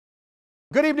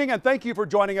Good evening, and thank you for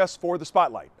joining us for the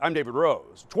Spotlight. I'm David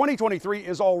Rose. 2023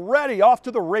 is already off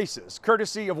to the races,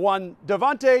 courtesy of one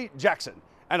Dvante Jackson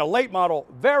and a late model,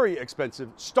 very expensive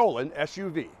stolen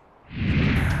SUV.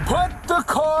 Put the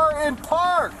car in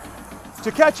park!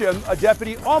 To catch him, a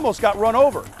deputy almost got run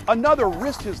over. Another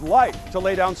risked his life to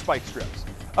lay down spike strips.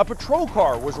 A patrol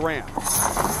car was rammed.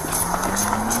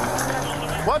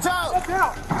 Watch out! Watch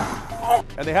out!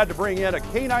 And they had to bring in a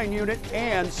K-9 unit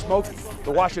and Smokey,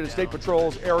 the Washington State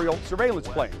Patrol's aerial surveillance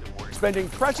plane, spending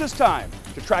precious time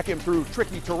to track him through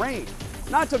tricky terrain.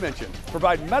 Not to mention,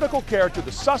 provide medical care to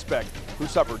the suspect who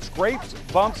suffered scrapes,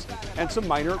 bumps, and some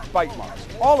minor bite marks.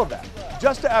 All of that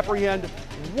just to apprehend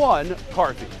one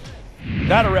car thief.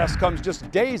 That arrest comes just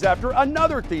days after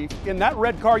another thief in that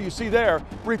red car you see there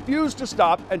refused to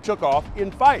stop and took off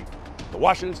in fight. The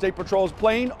Washington State Patrol's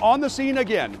plane on the scene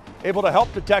again, able to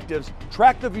help detectives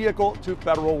track the vehicle to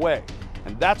Federal Way.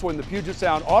 And that's when the Puget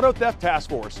Sound Auto Theft Task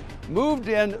Force moved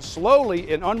in slowly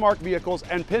in unmarked vehicles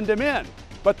and pinned him in.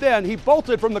 But then he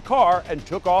bolted from the car and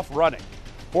took off running.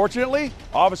 Fortunately,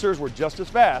 officers were just as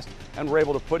fast and were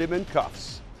able to put him in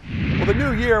cuffs. Well, the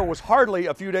new year was hardly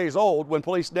a few days old when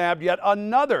police nabbed yet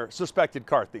another suspected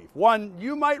car thief, one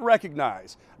you might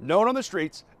recognize, known on the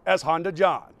streets as Honda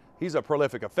John. He's a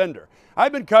prolific offender.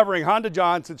 I've been covering Honda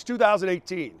John since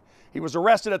 2018. He was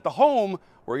arrested at the home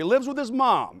where he lives with his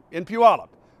mom in Puget,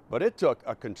 but it took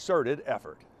a concerted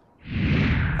effort.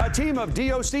 A team of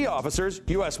DOC officers,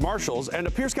 U.S. Marshals, and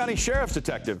a Pierce County Sheriff's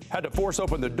detective had to force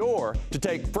open the door to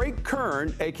take Frank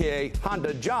Kern, a.k.a.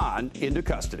 Honda John, into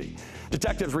custody.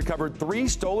 Detectives recovered 3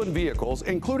 stolen vehicles,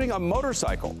 including a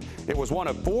motorcycle. It was one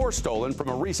of 4 stolen from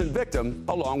a recent victim,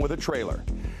 along with a trailer.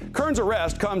 Kern's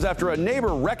arrest comes after a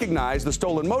neighbor recognized the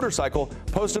stolen motorcycle,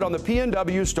 posted on the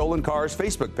PNW Stolen Cars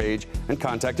Facebook page, and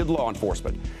contacted law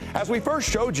enforcement. As we first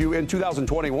showed you in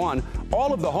 2021,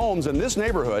 all of the homes in this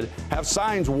neighborhood have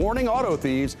signs warning auto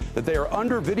thieves that they are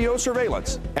under video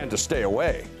surveillance and to stay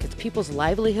away. It's people's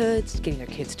livelihoods, getting their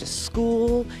kids to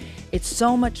school. It's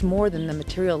so much more than the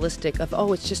materialistic of,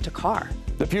 oh, it's just a car.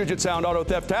 The Puget Sound Auto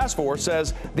Theft Task Force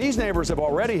says these neighbors have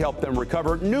already helped them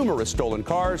recover numerous stolen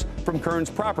cars from Kern's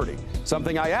property,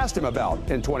 something I asked him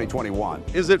about in 2021.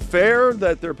 Is it fair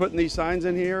that they're putting these signs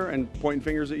in here and pointing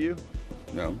fingers at you?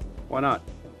 No. Why not?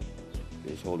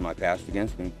 They just hold my past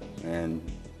against me and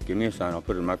give me a sign, I'll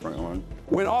put it in my front lawn.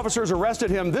 When officers arrested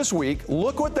him this week,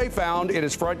 look what they found in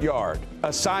his front yard.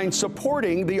 A sign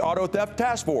supporting the Auto Theft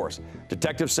Task Force.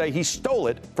 Detectives say he stole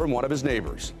it from one of his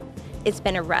neighbors. It's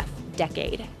been a rough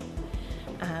decade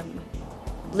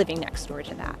living next door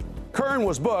to that. Kern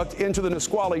was booked into the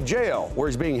Nisqually jail, where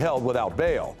he's being held without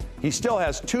bail. He still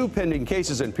has 2 pending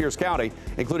cases in Pierce County,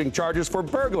 including charges for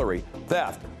burglary,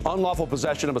 theft, unlawful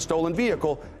possession of a stolen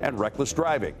vehicle, and reckless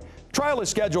driving. Trial is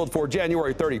scheduled for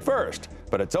January 31st,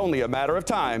 but it's only a matter of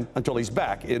time until he's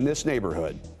back in this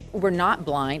neighborhood. We're not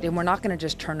blind, and we're not going to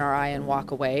just turn our eye and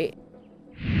walk away.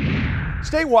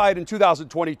 Statewide in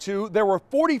 2022, there were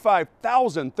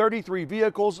 45,033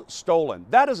 vehicles stolen.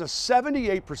 That is a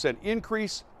 78%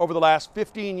 increase over the last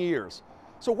 15 years.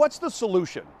 So what's the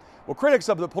solution? Well, critics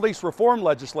of the police reform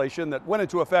legislation that went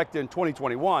into effect in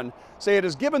 2021 say it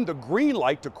has given the green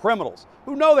light to criminals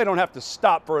who know they don't have to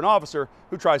stop for an officer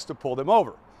who tries to pull them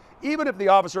over. Even if the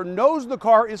officer knows the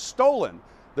car is stolen,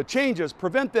 the changes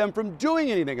prevent them from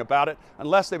doing anything about it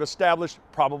unless they've established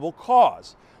probable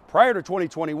cause. Prior to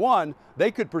 2021,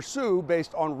 they could pursue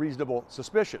based on reasonable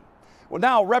suspicion. Well,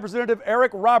 now Representative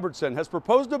Eric Robertson has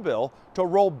proposed a bill to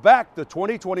roll back the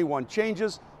 2021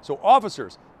 changes so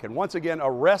officers can once again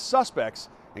arrest suspects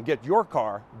and get your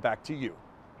car back to you.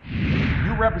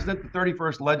 You represent the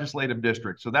 31st Legislative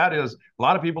District, so that is a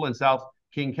lot of people in South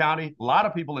King County, a lot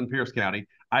of people in Pierce County.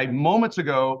 I moments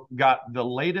ago got the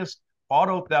latest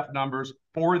auto theft numbers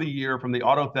for the year from the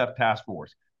Auto Theft Task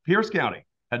Force. Pierce County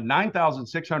had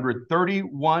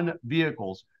 9,631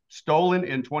 vehicles stolen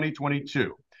in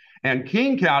 2022. And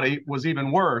King County was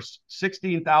even worse,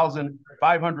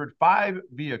 16,505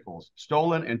 vehicles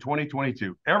stolen in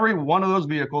 2022. Every one of those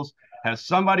vehicles has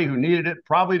somebody who needed it,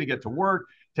 probably to get to work,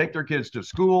 take their kids to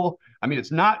school. I mean,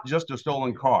 it's not just a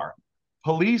stolen car.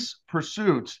 Police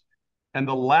pursuits and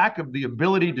the lack of the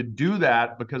ability to do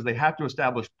that because they have to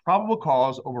establish probable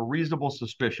cause over reasonable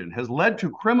suspicion has led to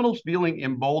criminals feeling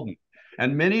emboldened.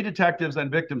 And many detectives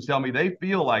and victims tell me they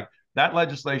feel like that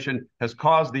legislation has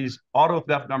caused these auto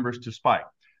theft numbers to spike.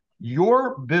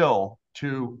 Your bill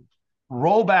to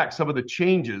roll back some of the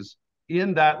changes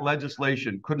in that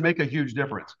legislation could make a huge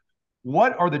difference.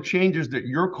 What are the changes that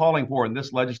you're calling for in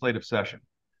this legislative session?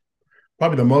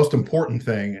 Probably the most important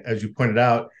thing, as you pointed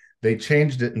out, They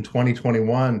changed it in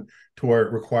 2021 to where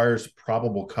it requires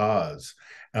probable cause.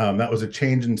 That was a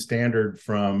change in standard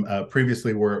from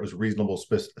previously where it was reasonable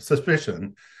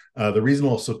suspicion. The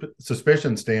reasonable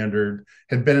suspicion standard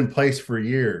had been in place for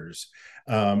years.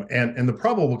 And the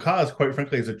probable cause, quite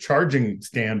frankly, is a charging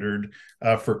standard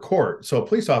for court. So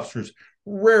police officers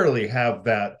rarely have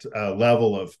that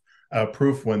level of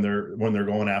proof when they're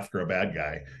going after a bad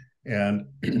guy. And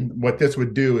what this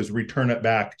would do is return it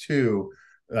back to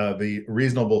the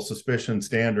reasonable suspicion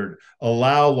standard,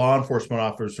 allow law enforcement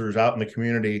officers out in the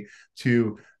community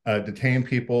to detain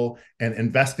people and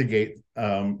investigate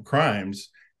crimes.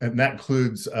 And that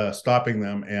includes stopping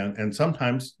them. And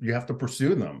sometimes you have to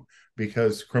pursue them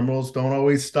because criminals don't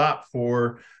always stop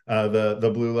for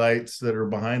the blue lights that are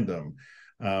behind them.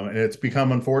 And it's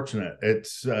become unfortunate.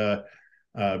 It's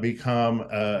become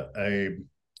a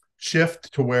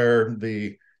shift to where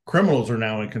the criminals are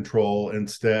now in control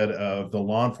instead of the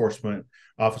law enforcement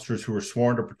officers who are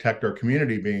sworn to protect our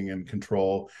community being in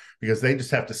control, because they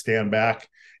just have to stand back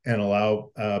and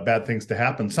allow bad things to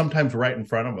happen, sometimes right in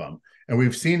front of them. And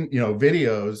we've seen,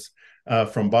 videos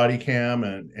from body cam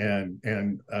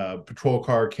and patrol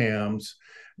car cams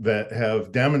that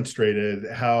have demonstrated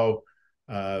how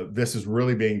this is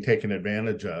really being taken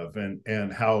advantage of,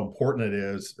 and how important it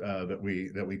is that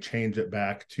we change it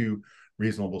back to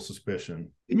reasonable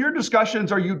suspicion. In your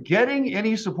discussions, are you getting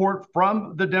any support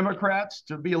from the Democrats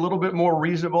to be a little bit more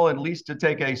reasonable, at least to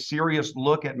take a serious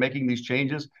look at making these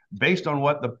changes based on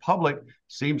what the public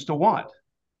seems to want?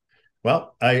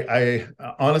 Well, I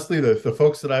honestly, the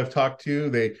folks that I've talked to,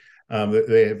 they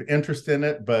have interest in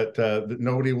it, but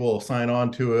nobody will sign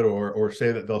on to it or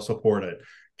say that they'll support it.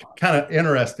 Kind of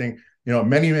interesting,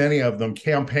 many of them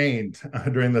campaigned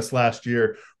during this last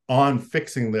year on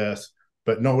fixing this,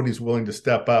 but nobody's willing to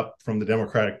step up from the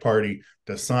Democratic Party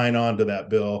to sign on to that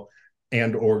bill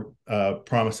and or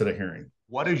promise it a hearing.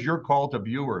 What is your call to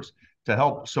viewers to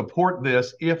help support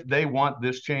this if they want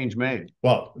this change made?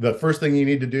 Well, the first thing you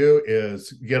need to do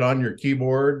is get on your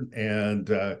keyboard and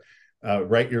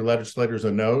write your legislators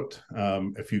a note.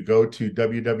 If you go to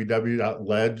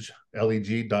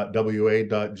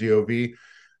www.leg.wa.gov,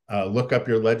 look up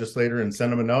your legislator and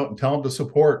send them a note and tell them to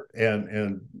support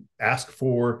and ask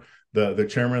for the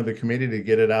chairman of the committee to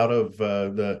get it out of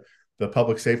the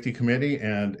Public Safety Committee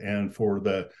and for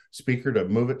the speaker to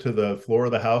move it to the floor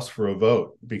of the House for a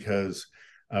vote, because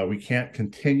we can't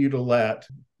continue to let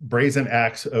brazen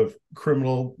acts of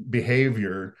criminal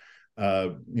behavior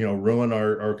ruin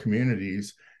our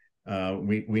communities.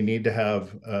 We need to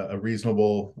have a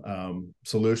reasonable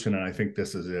solution, and I think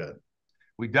this is it.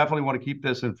 We definitely want to keep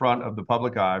this in front of the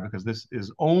public eye, because this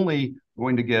is only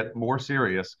going to get more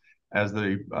serious as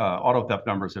the auto theft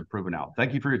numbers have proven out.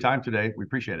 Thank you for your time today. We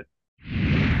appreciate it.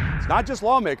 It's not just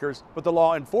lawmakers, but the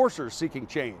law enforcers seeking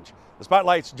change. The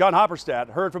Spotlight's John Hopperstadt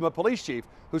heard from a police chief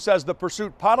who says the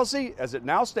pursuit policy, as it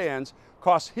now stands,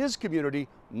 costs his community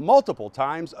multiple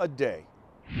times a day.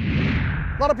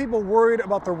 A lot of people worried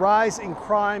about the rise in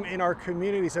crime in our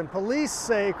communities, and police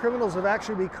say criminals have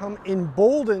actually become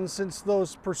emboldened since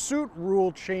those pursuit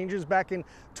rule changes back in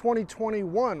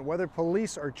 2021, whether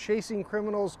police are chasing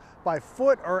criminals by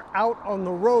foot or out on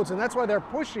the roads. And that's why they're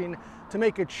pushing to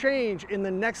make a change in the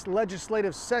next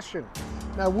legislative session.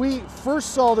 Now, we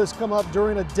first saw this come up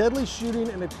during a deadly shooting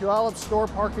in a Puyallup store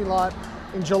parking lot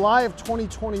in July of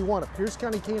 2021. A Pierce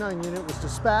County K-9 unit was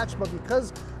dispatched, but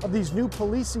because of these new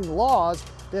policing laws,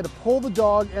 they had to pull the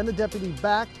dog and the deputy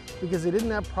back because they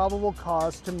didn't have probable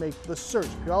cause to make the search.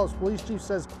 Puyallup police chief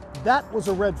says that was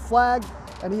a red flag,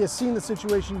 and he has seen the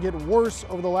situation get worse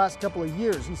over the last couple of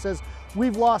years. He says,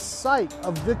 we've lost sight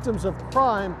of victims of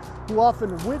crime who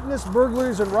often witness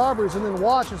burglaries and robberies and then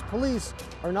watch as police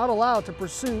are not allowed to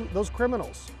pursue those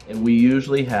criminals. And we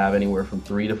usually have anywhere from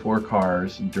 3 to 4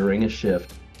 cars during a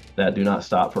shift that do not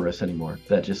stop for us anymore,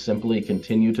 that just simply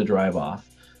continue to drive off.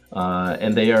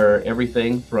 And they are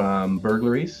everything from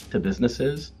burglaries to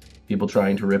businesses, people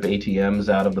trying to rip ATMs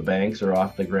out of the banks or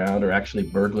off the ground, or actually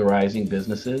burglarizing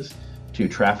businesses, to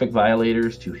traffic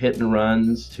violators, to hit and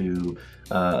runs, to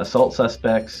assault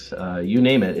suspects, you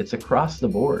name it. It's across the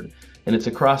board. And it's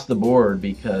across the board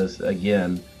because,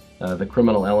 again, the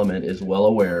criminal element is well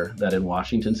aware that in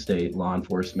Washington state, law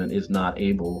enforcement is not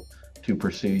able to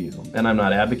pursue you. And I'm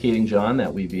not advocating, John,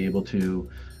 that we be able to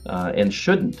and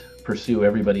shouldn't pursue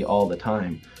everybody all the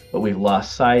time, but we've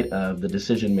lost sight of the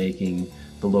decision making,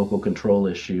 the local control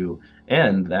issue,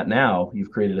 And that now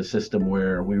you've created a system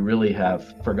where we really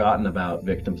have forgotten about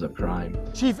victims of crime.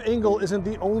 Chief Engel isn't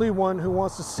the only one who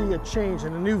wants to see a change.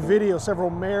 In a new video, several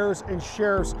mayors and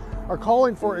sheriffs are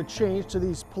calling for a change to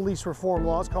these police reform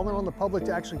laws, calling on the public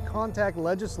to actually contact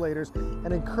legislators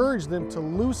and encourage them to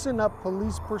loosen up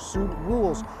police pursuit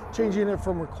rules, changing it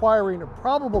from requiring a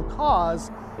probable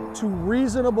cause to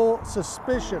reasonable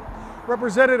suspicion.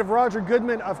 Representative Roger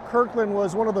Goodman of Kirkland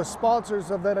was one of the sponsors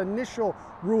of that initial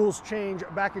rules change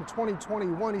back in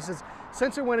 2021. He says,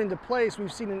 since it went into place,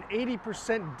 we've seen an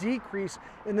 80% decrease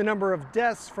in the number of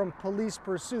deaths from police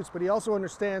pursuits. But he also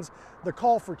understands the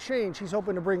call for change. He's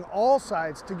hoping to bring all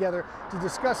sides together to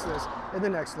discuss this in the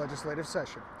next legislative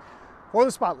session. For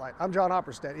the Spotlight, I'm John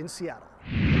Opperstedt in Seattle.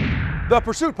 The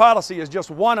pursuit policy is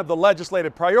just one of the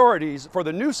legislative priorities for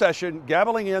the new session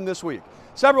gaveling in this week.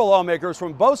 Several lawmakers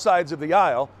from both sides of the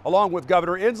aisle, along with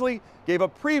Governor Inslee, gave a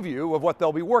preview of what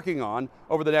they'll be working on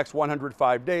over the next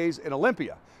 105 days in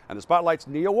Olympia. And the Spotlight's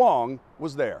Nia Wong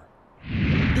was there.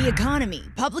 The economy,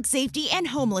 public safety, and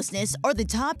homelessness are the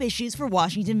top issues for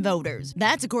Washington voters.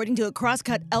 That's according to a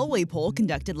cross-cut Elway poll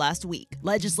conducted last week.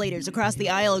 Legislators across the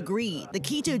aisle agree the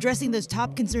key to addressing those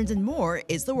top concerns and more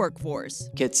is the workforce.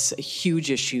 It's a huge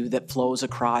issue that flows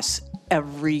across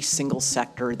every single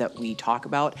sector that we talk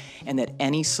about, and that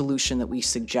any solution that we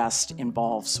suggest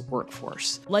involves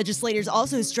workforce. Legislators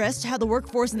also stressed how the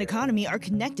workforce and economy are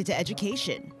connected to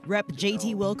education. Rep.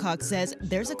 J.T. Wilcox says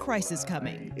there's a crisis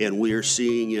coming. And we are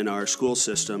seeing in our school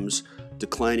systems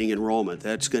declining enrollment.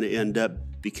 That's going to end up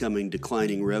becoming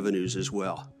declining revenues as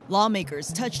well.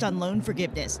 Lawmakers touched on loan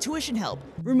forgiveness, tuition help,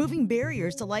 removing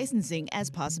barriers to licensing as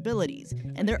possibilities,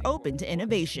 and they're open to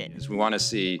innovation. We want to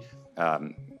see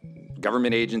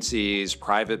government agencies,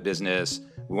 private business.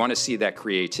 We want to see that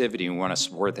creativity, and we want to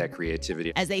support that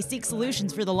creativity. As they seek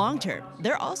solutions for the long term,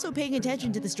 they're also paying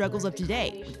attention to the struggles of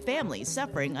today, with families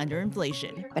suffering under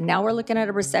inflation. But now we're looking at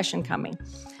a recession coming.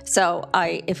 So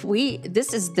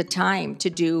this is the time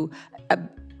to do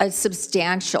a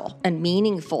substantial and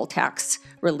meaningful tax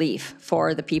relief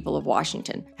for the people of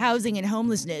Washington. Housing and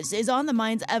homelessness is on the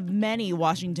minds of many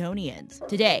Washingtonians.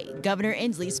 Today, Governor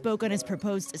Inslee spoke on his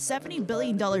proposed $70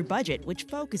 billion budget, which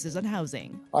focuses on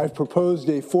housing. I've proposed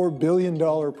a $4 billion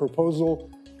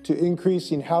proposal to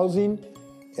increasing housing,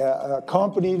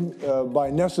 accompanied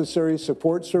by necessary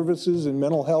support services in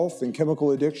mental health and chemical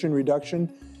addiction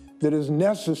reduction that is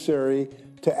necessary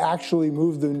to actually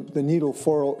move the needle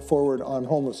forward on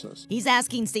homelessness. He's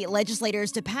asking state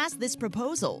legislators to pass this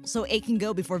proposal so it can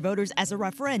go before voters as a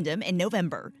referendum in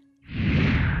November.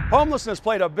 Homelessness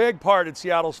played a big part in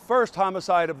Seattle's first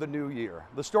homicide of the new year.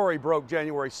 The story broke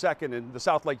January 2nd in the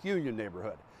South Lake Union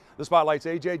neighborhood. The Spotlight's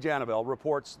A.J. Janavel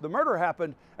reports the murder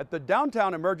happened at the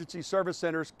Downtown Emergency Service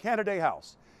Center's Canada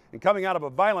House. And coming out of a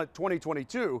violent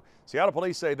 2022, Seattle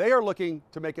police say they are looking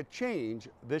to make a change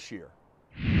this year.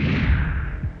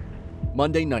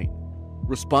 Monday night,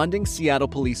 responding Seattle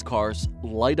police cars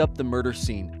light up the murder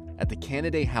scene at the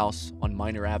Canada House on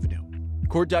Minor Avenue.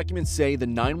 Court documents say the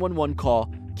 911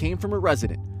 call came from a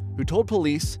resident who told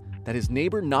police that his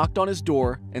neighbor knocked on his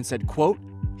door and said, quote,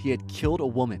 he had killed a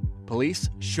woman. Police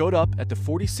showed up at the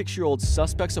 46-year-old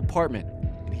suspect's apartment,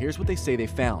 and here's what they say they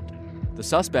found. The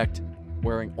suspect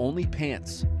wearing only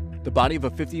pants. The body of a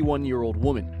 51-year-old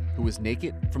woman who was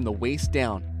naked from the waist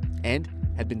down and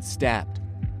had been stabbed.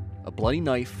 A bloody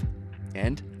knife,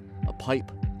 and a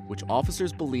pipe, which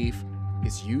officers believe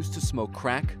is used to smoke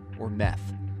crack or meth.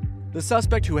 The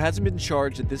suspect, who hasn't been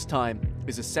charged at this time,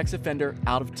 is a sex offender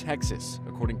out of Texas,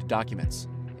 according to documents.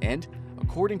 And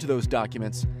according to those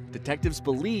documents, detectives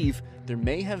believe there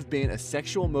may have been a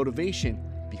sexual motivation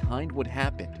behind what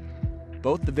happened.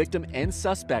 Both the victim and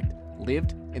suspect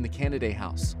lived in the Canada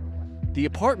House. The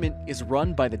apartment is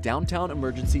run by the Downtown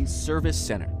Emergency Service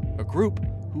Center, a group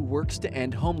who works to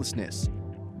end homelessness.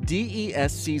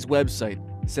 DESC's website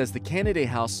says the Canada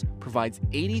House provides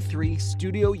 83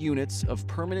 studio units of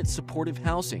permanent supportive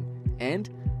housing and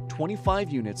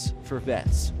 25 units for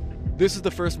vets. This is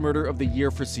the first murder of the year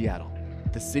for Seattle.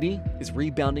 The city is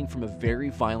rebounding from a very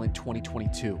violent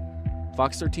 2022.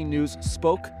 Fox 13 News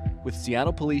spoke with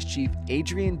Seattle Police Chief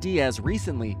Adrian Diaz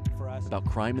recently about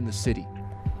crime in the city.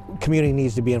 Community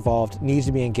needs to be involved, needs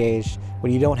to be engaged.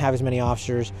 When you don't have as many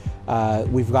officers,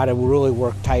 we've got to really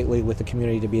work tightly with the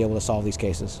community to be able to solve these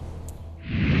cases.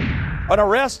 An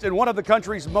arrest in one of the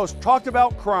country's most talked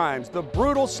about crimes, the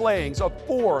brutal slayings of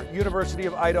 4 University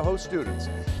of Idaho students.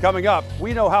 Coming up,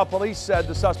 we know how police said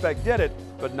the suspect did it,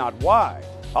 but not why.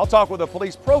 I'll talk with a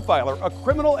police profiler, a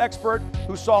criminal expert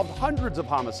who solved hundreds of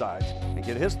homicides, and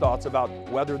get his thoughts about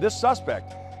whether this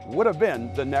suspect would have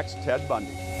been the next Ted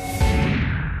Bundy.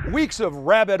 Weeks of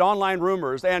rabid online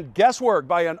rumors and guesswork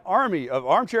by an army of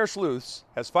armchair sleuths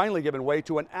has finally given way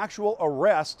to an actual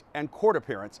arrest and court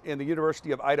appearance in the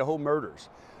University of Idaho murders,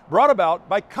 brought about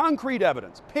by concrete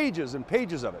evidence, pages and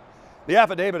pages of it. The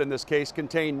affidavit in this case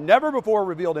contained never before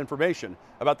revealed information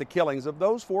about the killings of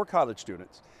those 4 college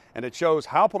students, and it shows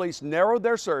how police narrowed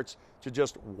their search to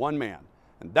just one man.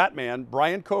 And that man,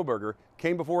 Brian Kohberger,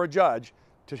 came before a judge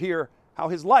to hear how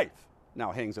his life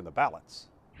now hangs in the balance.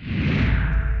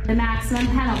 The maximum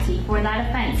penalty for that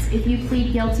offense, if you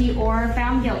plead guilty or are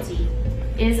found guilty,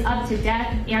 is up to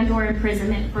death and/or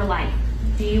imprisonment for life.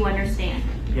 Do you understand?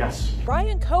 Yes.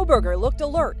 Brian Kohberger looked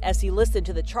alert as he listened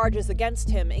to the charges against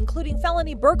him, including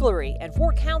felony burglary and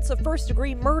 4 counts of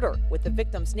first-degree murder, with the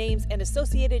victims' names and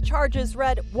associated charges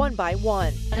read one by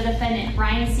one. The defendant,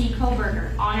 Brian C.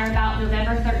 Kohberger, on or about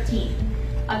November 13th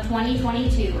of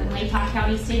 2022 in Lake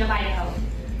County, state of Idaho,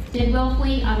 did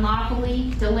willfully,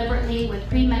 unlawfully, deliberately, with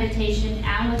premeditation,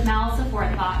 and with malice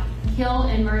aforethought, kill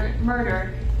and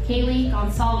murder Kaylee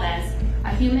Gonsalves,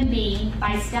 a human being,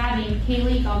 by stabbing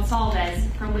Kaylee Gonsalves,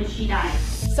 from which she died.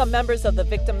 Some members of the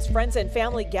victims' friends and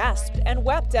family gasped and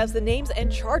wept as the names and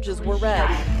charges were read.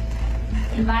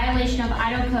 In violation of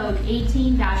Idaho Code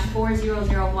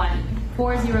 18-4001,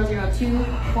 4002,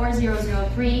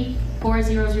 4003,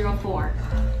 4004.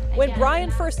 When Brian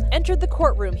first entered the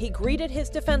courtroom, he greeted his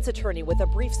defense attorney with a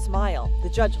brief smile, the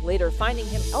judge later finding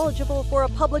him eligible for a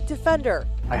public defender.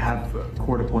 I have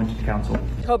court-appointed counsel.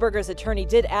 Kohberger's attorney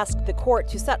did ask the court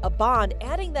to set a bond,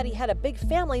 adding that he had a big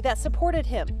family that supported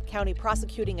him. County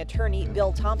prosecuting attorney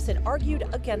Bill Thompson argued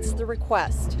against the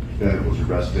request. The defendant was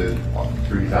arrested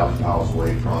 3,000 miles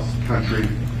away across the country,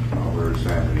 where his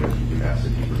family is. We asked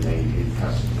that he remain in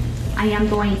custody. I am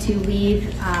going to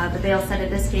leave the bail set in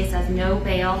this case as no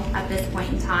bail at this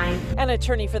point in time. An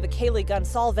attorney for the Kaylee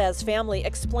Gonsalves family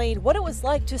explained what it was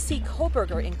like to see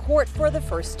Kohberger in court for the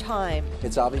first time.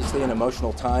 It's obviously an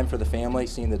emotional time for the family,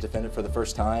 seeing the defendant for the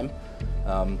first time.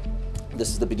 This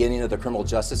is the beginning of the criminal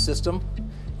justice system,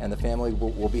 and the family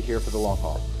will be here for the long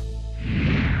haul.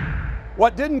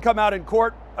 What didn't come out in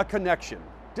court? A connection.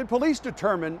 Did police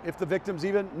determine if the victims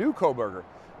even knew Kohberger?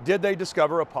 Did they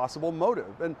discover a possible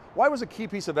motive? And why was a key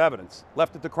piece of evidence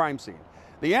left at the crime scene?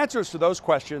 The answers to those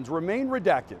questions remain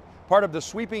redacted, part of the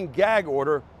sweeping gag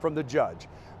order from the judge.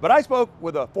 But I spoke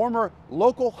with a former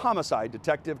local homicide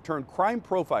detective turned crime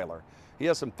profiler. He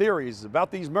has some theories about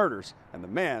these murders and the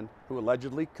man who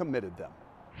allegedly committed them.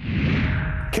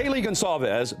 Kaylee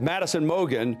Gonsalves, Madison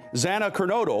Mogan, Xana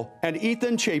Kernodle, and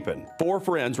Ethan Chapin, 4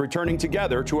 friends returning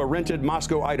together to a rented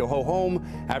Moscow, Idaho home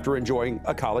after enjoying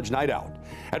a college night out.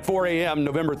 At 4 a.m.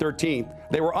 November 13th,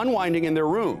 they were unwinding in their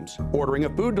rooms, ordering a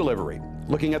food delivery,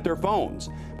 looking at their phones,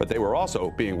 but they were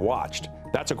also being watched.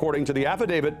 That's according to the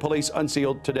affidavit police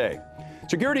unsealed today.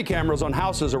 Security cameras on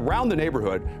houses around the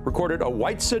neighborhood recorded a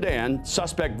white sedan,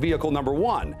 suspect vehicle number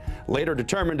 1, later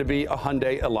determined to be a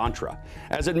Hyundai Elantra,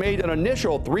 as it made an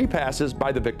initial 3 passes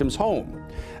by the victim's home.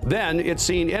 Then it's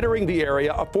seen entering the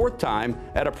area a 4th time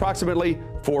at approximately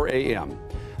 4 a.m.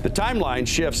 The timeline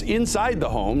shifts inside the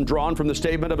home, drawn from the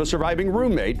statement of a surviving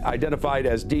roommate identified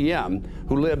as DM,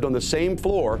 who lived on the same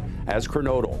floor as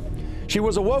Kernodle. She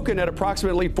was awoken at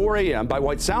approximately 4 a.m. by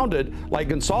what sounded like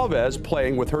Gonsalves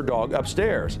playing with her dog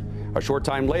upstairs. A short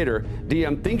time later,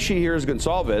 DM thinks she hears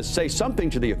Gonsalves say something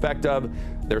to the effect of,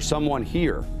 "There's someone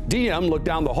here." DM looked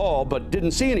down the hall but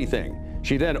didn't see anything.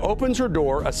 She then opens her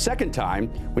door a second time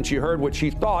when she heard what she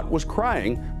thought was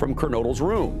crying from Kernodle's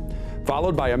room,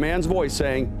 followed by a man's voice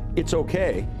saying, "It's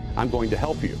okay, I'm going to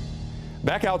help you."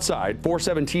 Back outside,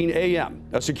 4:17 a.m.,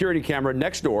 a security camera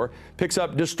next door picks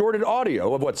up distorted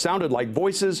audio of what sounded like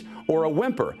voices or a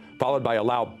whimper, followed by a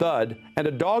loud thud and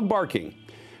a dog barking.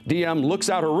 DM looks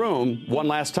out her room one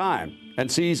last time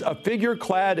and sees a figure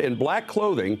clad in black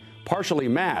clothing, partially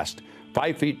masked,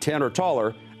 5 feet 10 or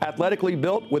taller, athletically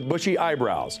built with bushy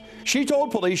eyebrows. She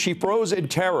told police she froze in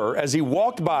terror as he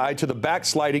walked by to the back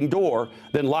sliding door,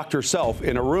 then locked herself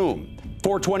in a room.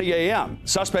 4:20 a.m.,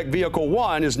 suspect vehicle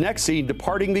 1 is next seen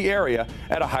departing the area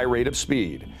at a high rate of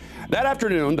speed. That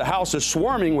afternoon, the house is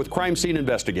swarming with crime scene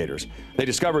investigators. They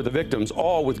discover the victims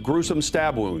all with gruesome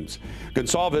stab wounds.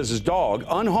 Gonsalves' dog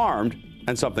unharmed,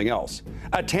 and something else.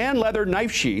 A tan leather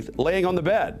knife sheath laying on the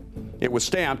bed. It was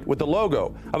stamped with the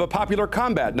logo of a popular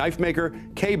combat knife maker,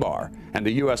 K-Bar, and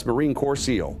the U.S. Marine Corps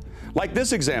SEAL. Like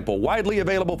this example, widely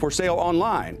available for sale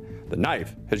online, the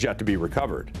knife has yet to be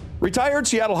recovered. Retired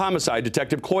Seattle homicide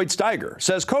detective Cloyd Steiger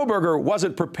says Kohberger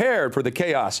wasn't prepared for the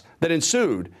chaos that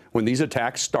ensued when these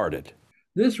attacks started.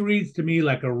 This reads to me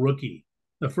like a rookie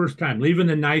the first time, leaving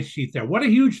the knife sheath there. What a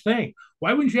huge thing.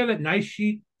 Why wouldn't you have that knife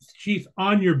sheath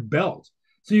on your belt?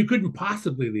 So you couldn't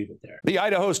possibly leave it there. The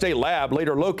Idaho State Lab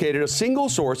later located a single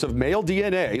source of male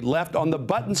DNA left on the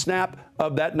button snap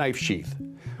of that knife sheath.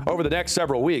 Over the next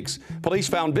several weeks, police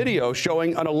found video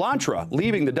showing an Elantra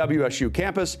leaving the WSU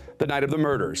campus the night of the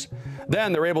murders.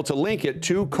 Then they're able to link it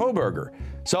to Kohberger.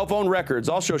 Cell phone records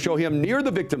also show him near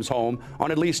the victim's home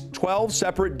on at least 12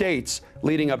 separate dates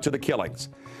leading up to the killings.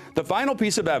 The final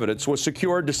piece of evidence was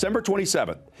secured December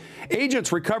 27th.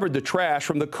 Agents recovered the trash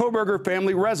from the Kohberger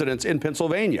family residence in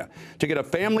Pennsylvania to get a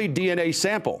family DNA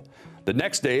sample. The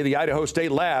next day, the Idaho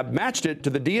State Lab matched it to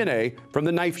the DNA from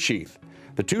the knife sheath.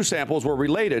 The two samples were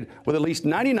related with at least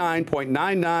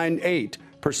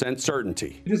 99.998%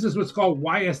 certainty. This is what's called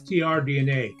YSTR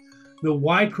DNA. The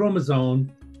Y chromosome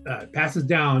passes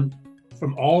down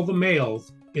from all the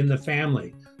males in the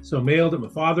family. So male to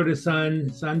father to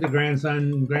son, son to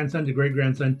grandson, grandson to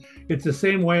great-grandson. It's the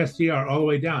same YSTR all the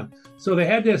way down. So they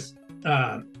had this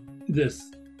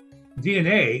this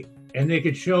DNA, and they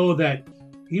could show that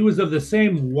he was of the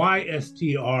same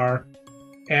YSTR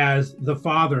as the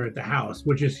father at the house,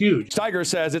 which is huge. Steiger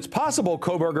says it's possible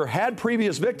Kohberger had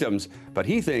previous victims, but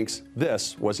he thinks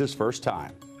this was his first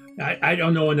time. I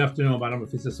don't know enough to know about him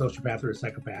if he's a sociopath or a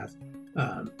psychopath.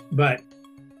 But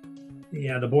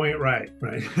yeah, the boy ain't right?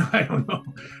 I don't know.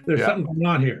 There's something going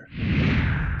on here.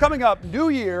 Coming up, new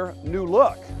year, new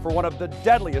look for one of the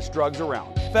deadliest drugs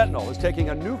around. Fentanyl is taking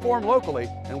a new form locally,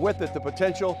 and with it, the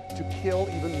potential to kill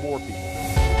even more people.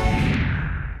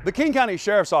 The King County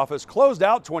Sheriff's Office closed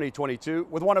out 2022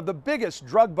 with one of the biggest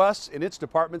drug busts in its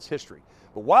department's history.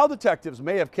 But while detectives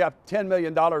may have kept $10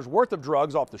 million worth of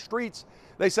drugs off the streets,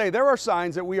 they say there are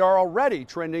signs that we are already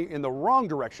trending in the wrong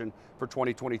direction for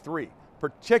 2023,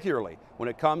 particularly when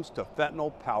it comes to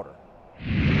fentanyl powder.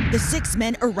 The 6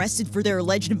 men arrested for their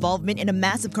alleged involvement in a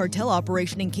massive cartel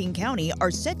operation in King County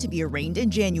are set to be arraigned in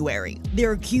January.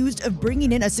 They're accused of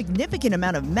bringing in a significant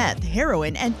amount of meth,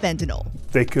 heroin, and fentanyl.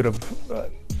 They could have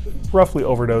roughly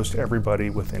overdosed everybody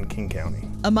within King County.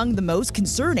 Among the most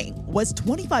concerning was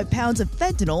 25 pounds of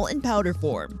fentanyl in powder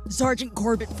form. Sergeant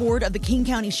Corbett Ford of the King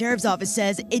County Sheriff's Office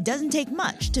says it doesn't take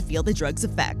much to feel the drug's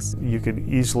effects. You could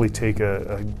easily take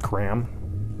a gram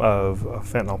of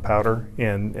fentanyl powder,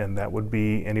 and that would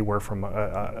be anywhere from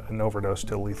an overdose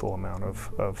to a lethal amount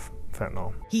of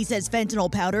fentanyl. He says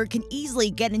fentanyl powder can easily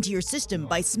get into your system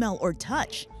by smell or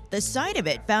touch. The sight of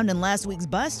it found in last week's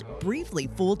bust briefly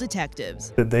fooled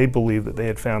detectives. They believed that they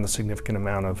had found a significant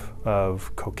amount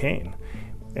of cocaine,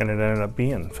 and it ended up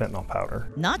being fentanyl powder.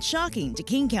 Not shocking to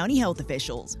King County health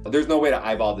officials. There's no way to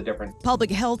eyeball the difference.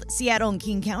 Public Health Seattle and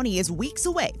King County is weeks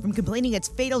away from completing its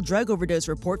fatal drug overdose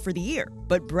report for the year.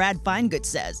 But Brad Feingood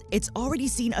says it's already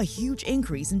seen a huge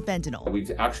increase in fentanyl.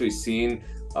 We've actually seen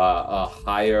a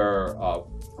higher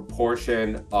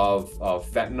proportion of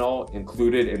fentanyl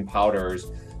included in powders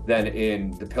than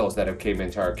in the pills that have came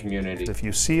into our community. If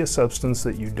you see a substance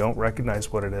that you don't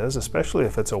recognize what it is, especially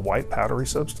if it's a white powdery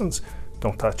substance,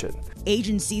 don't touch it.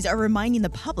 Agencies are reminding the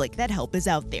public that help is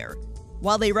out there.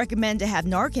 While they recommend to have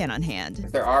Narcan on hand,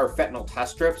 there are fentanyl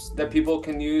test strips that people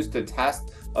can use to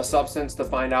test a substance to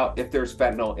find out if there's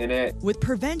fentanyl in it. With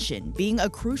prevention being a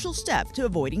crucial step to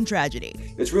avoiding tragedy.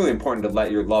 It's really important to let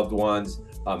your loved ones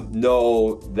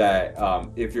know that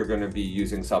if you're going to be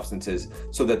using substances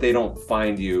so that they don't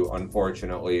find you,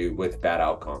 unfortunately, with bad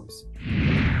outcomes.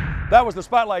 That was the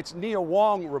Spotlight's Nia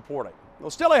Wong reporting. Well,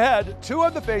 still ahead, 2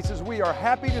 of the faces we are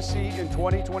happy to see in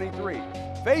 2023.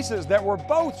 Faces that were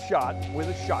both shot with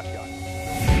a shotgun.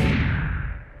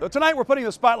 So tonight we're putting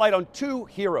the spotlight on 2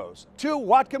 heroes, 2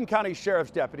 Whatcom County Sheriff's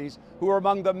deputies who are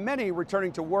among the many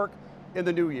returning to work in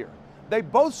the new year. They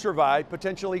both survived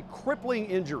potentially crippling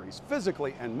injuries,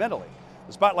 physically and mentally.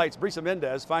 The Spotlight's Brisa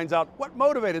Mendez finds out what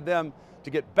motivated them to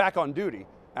get back on duty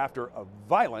after a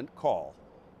violent call.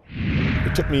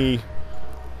 It took me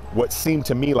what seemed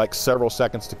to me like several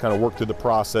seconds to kind of work through the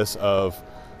process of,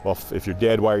 well, if you're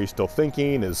dead, why are you still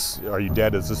thinking? Are you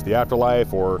dead? Is this the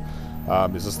afterlife? Or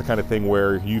is this the kind of thing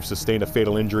where you've sustained a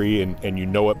fatal injury and you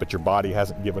know it, but your body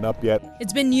hasn't given up yet?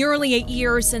 It's been nearly a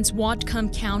year since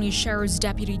Whatcom County Sheriff's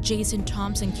Deputy Jason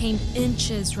Thompson came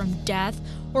inches from death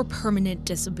or permanent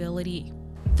disability.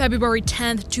 February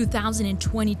 10th,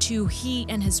 2022, he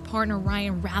and his partner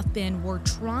Ryan Rathbun were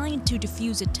trying to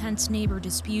defuse a tense neighbor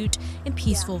dispute in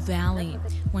Peaceful Valley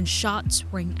when shots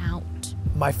rang out.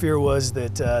 My fear was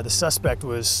that the suspect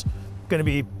was going to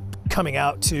be coming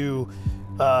out to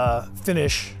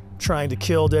finish trying to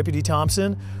kill Deputy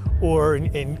Thompson or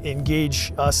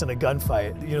engage us in a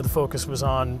gunfight. You know, the focus was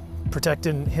on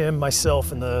protecting him,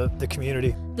 myself, and the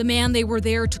community. The man they were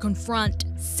there to confront,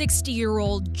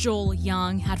 60-year-old Joel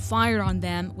Young, had fired on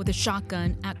them with a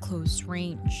shotgun at close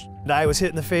range. I was hit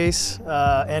in the face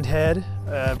and head,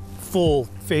 full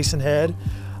face and head.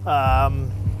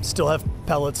 Still have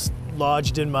pellets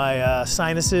lodged in my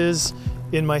sinuses,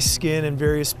 in my skin, and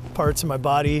various parts of my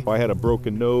body. I had a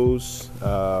broken nose,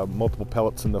 multiple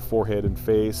pellets in the forehead and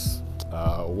face.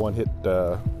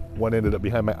 One ended up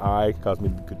behind my eye, caused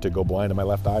me to go blind in my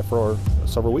left eye for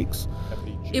several weeks.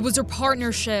 It was their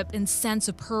partnership and sense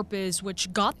of purpose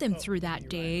which got them through that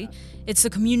day. It's the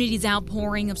community's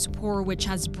outpouring of support which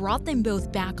has brought them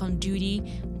both back on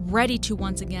duty, ready to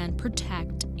once again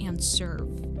protect and serve.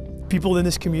 People in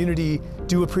this community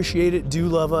do appreciate it, do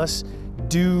love us,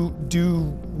 do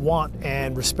want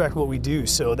and respect what we do.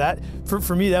 So that,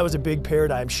 for me, that was a big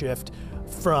paradigm shift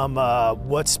from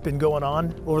what's been going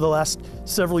on over the last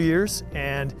several years,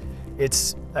 and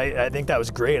I think that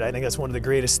was great. I think that's one of the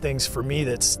greatest things for me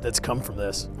that's come from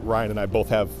this. Ryan and I both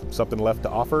have something left to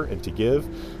offer and to give,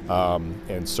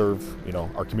 and serve,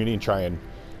 our community and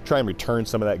try and return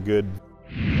some of that good.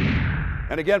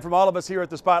 And again, from all of us here at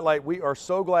the Spotlight, we are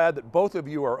so glad that both of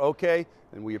you are okay,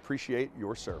 and we appreciate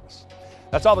your service.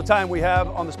 That's all the time we have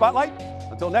on the Spotlight.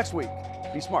 Until next week,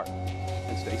 be smart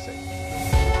and stay safe.